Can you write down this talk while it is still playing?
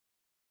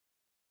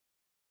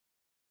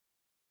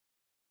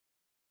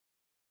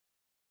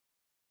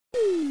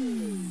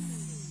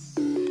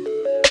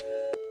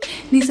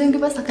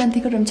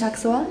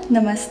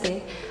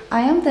Namaste. I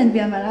am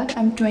Tanvia Marak.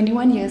 I'm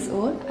 21 years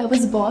old. I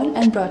was born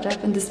and brought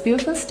up in this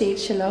beautiful state,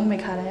 Shillong,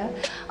 Meghalaya,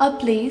 a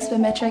place where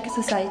matriarchal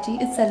society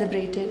is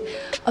celebrated,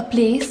 a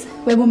place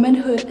where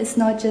womanhood is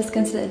not just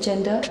considered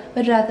gender,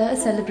 but rather a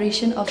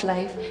celebration of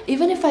life.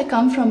 Even if I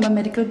come from a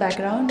medical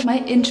background, my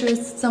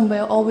interests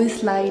somewhere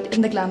always lied in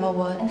the glamour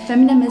world. And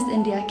Feminamist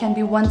India can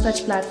be one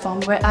such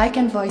platform where I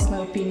can voice my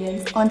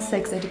opinions on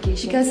sex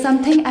education. Because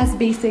something as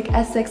basic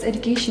as sex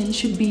education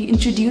should be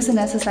introduced in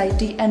our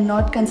society and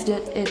not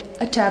considered it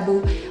a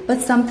taboo, but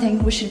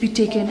something which should be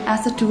taken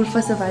as a tool for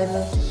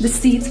survival, the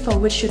seeds for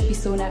which should be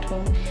sown at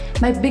home.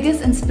 My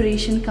biggest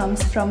inspiration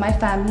comes from my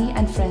family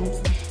and friends.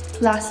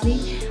 Lastly,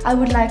 I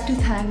would like to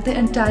thank the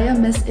entire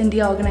Miss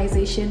India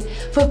organization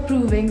for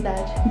proving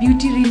that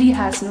beauty really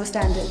has no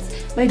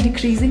standards by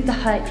decreasing the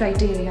high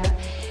criteria,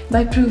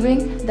 by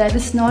proving that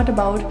it's not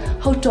about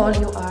how tall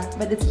you are,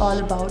 but it's all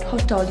about how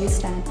tall you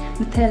stand.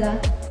 Mithela.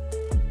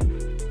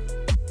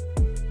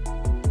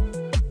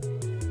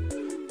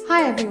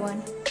 Hi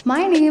everyone,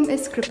 my name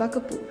is Kripa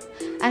Kapoor,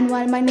 and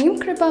while my name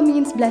Kripa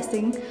means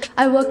blessing,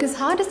 I work as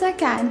hard as I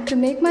can to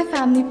make my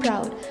family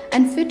proud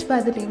and fit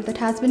by the name that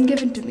has been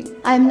given to me.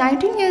 I am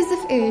 19 years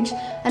of age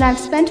and I've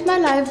spent my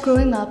life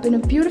growing up in a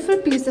beautiful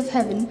piece of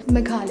heaven,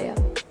 Meghalaya.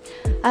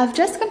 I've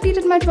just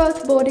completed my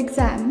 12th board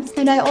exams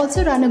and I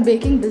also run a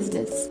baking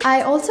business.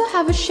 I also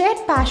have a shared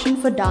passion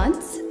for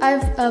dance.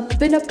 I've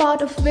been a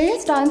part of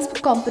various dance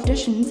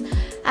competitions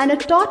and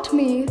it taught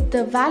me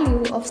the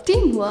value of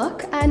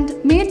teamwork and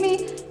made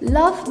me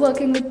love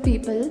working with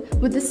people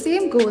with the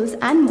same goals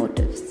and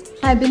motives.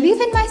 I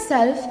believe in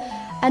myself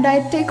and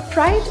I take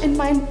pride in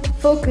my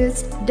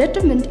focused,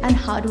 determined and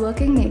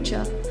hardworking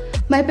nature.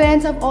 My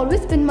parents have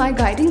always been my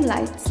guiding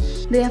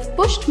lights. They have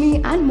pushed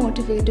me and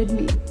motivated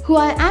me. Who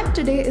I am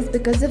today is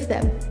because of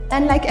them.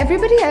 And like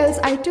everybody else,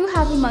 I too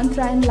have a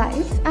mantra in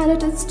life and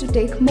it is to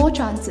take more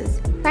chances.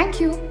 Thank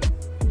you.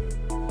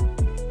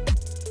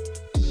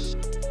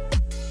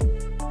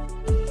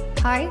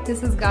 Hi,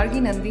 this is Gargi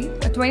Nandi,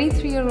 a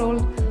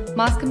 23-year-old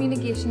mass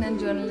communication and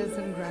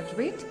journalism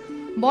graduate.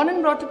 Born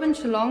and brought up in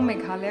Shillong,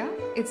 Meghalaya,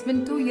 it's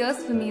been 2 years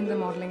for me in the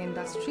modeling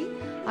industry.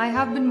 I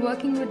have been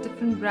working with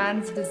different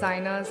brands,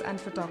 designers and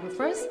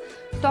photographers.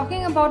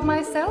 Talking about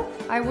myself,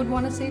 I would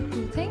want to say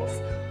 2 things.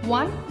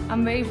 1,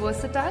 I'm very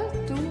versatile.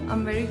 2,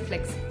 I'm very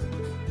flexible.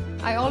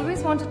 I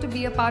always wanted to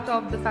be a part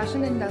of the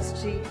fashion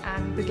industry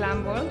and the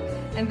glam world,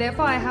 and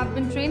therefore I have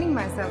been training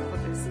myself for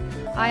this.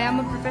 I am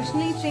a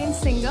professionally trained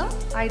singer,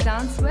 I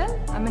dance well,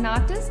 I'm an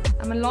artist,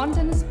 I'm a lawn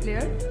tennis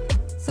player.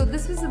 So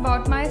this was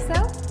about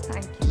myself.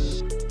 Thank you.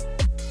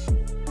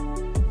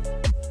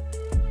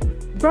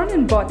 Born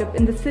and brought up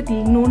in the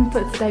city known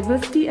for its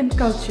diversity and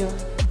culture,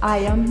 I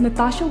am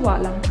Natasha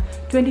Walang,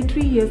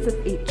 23 years of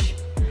age.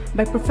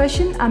 By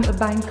profession, I'm a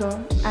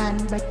banker,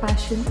 and by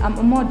passion, I'm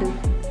a model.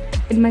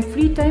 In my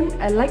free time,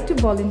 I like to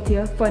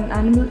volunteer for an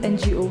animal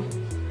NGO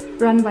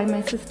run by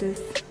my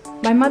sisters.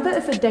 My mother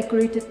is a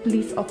decorated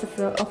police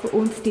officer of her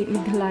own state,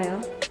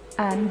 Meghalaya,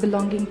 and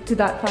belonging to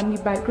that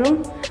family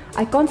background,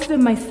 I consider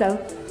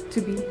myself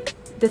to be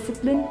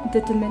disciplined,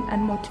 determined,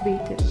 and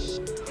motivated.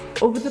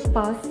 Over the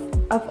past,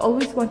 I've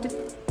always wanted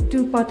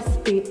to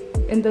participate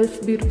in this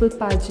beautiful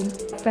pageant,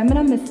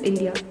 Feminamiss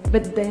India,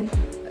 but then,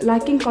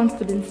 lacking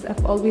confidence,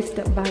 I've always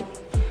stepped back.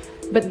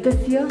 But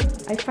this year,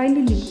 I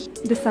finally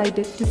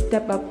decided to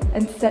step up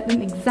and set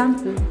an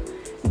example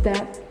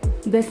that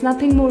there's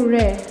nothing more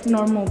rare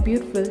nor more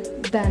beautiful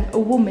than a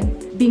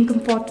woman being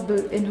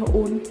comfortable in her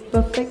own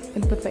perfect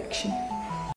imperfection.